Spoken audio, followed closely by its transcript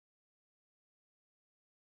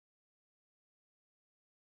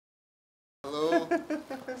Hello,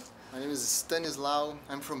 my name is Stanislaw,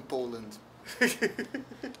 I'm from Poland.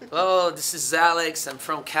 Hello, this is Alex, I'm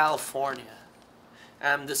from California.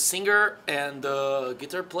 I'm the singer and the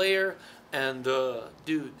guitar player and the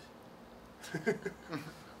dude.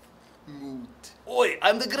 Mood. Oi,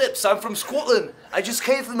 I'm the Grips, I'm from Scotland. I just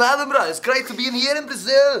came from Edinburgh. It's great to be in here in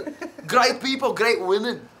Brazil. Great people, great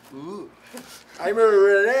women. Ooh. I'm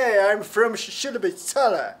René, I'm from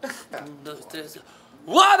Chilibitala.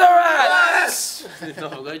 Water rats! Não,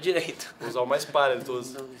 agora direito. Vou usar o mais para de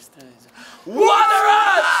todos. Water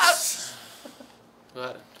rats!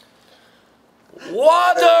 Agora.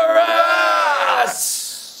 Water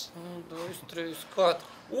rats! 1, 2, 3, 4.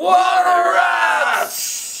 Water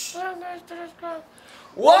rats! 1, 2, 3, 4.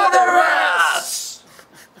 Water rats!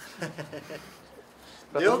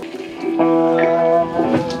 Deu?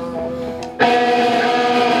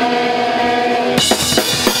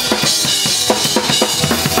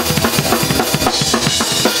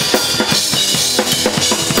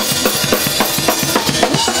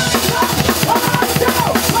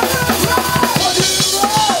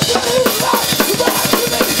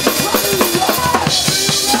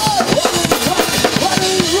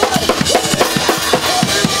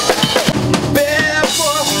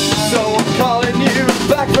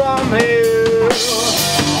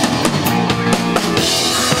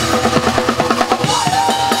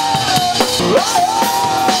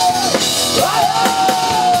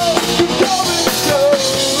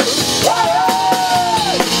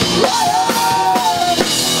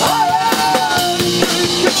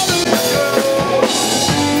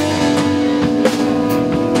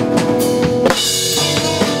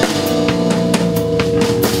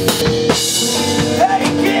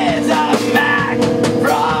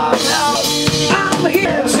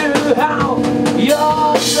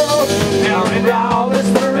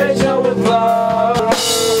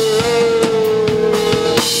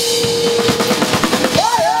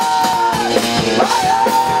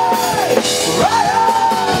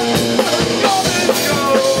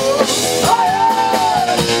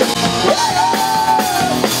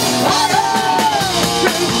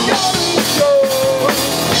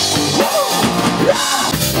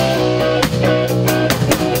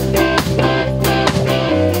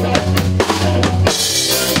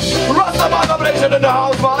 In the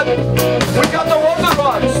house, man. We got the water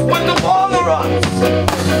runs with the water runs.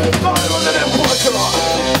 Started with them water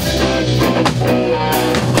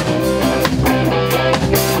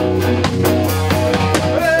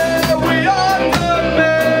Hey, we are the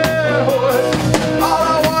men, boys. All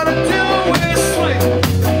I wanna do is sleep.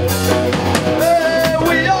 Hey,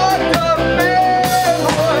 we are the men,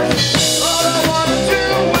 boys. All I wanna do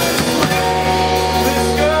is sleep. This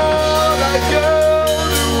girl, that girl,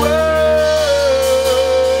 away.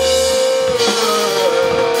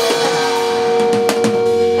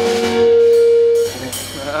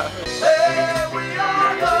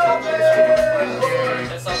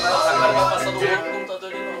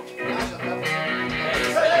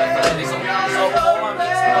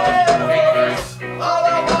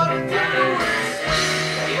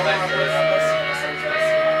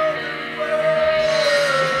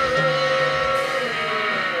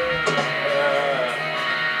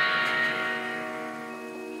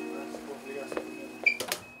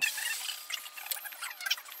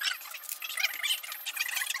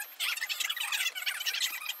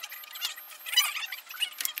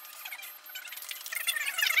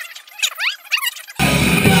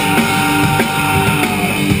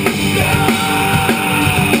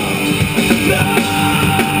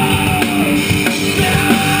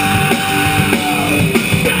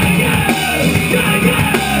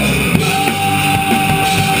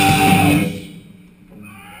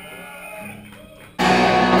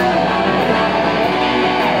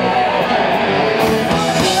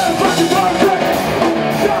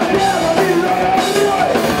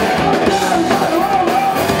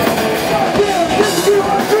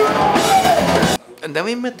 And then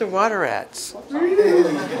we met the water rats.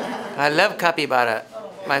 I love capybara.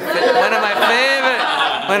 One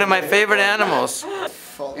of my favorite animals.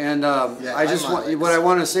 And I just what I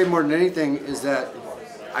want to say more than anything is that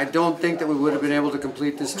I don't think that we would have been able to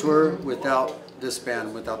complete this tour without this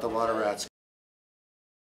band, without the Water Rats.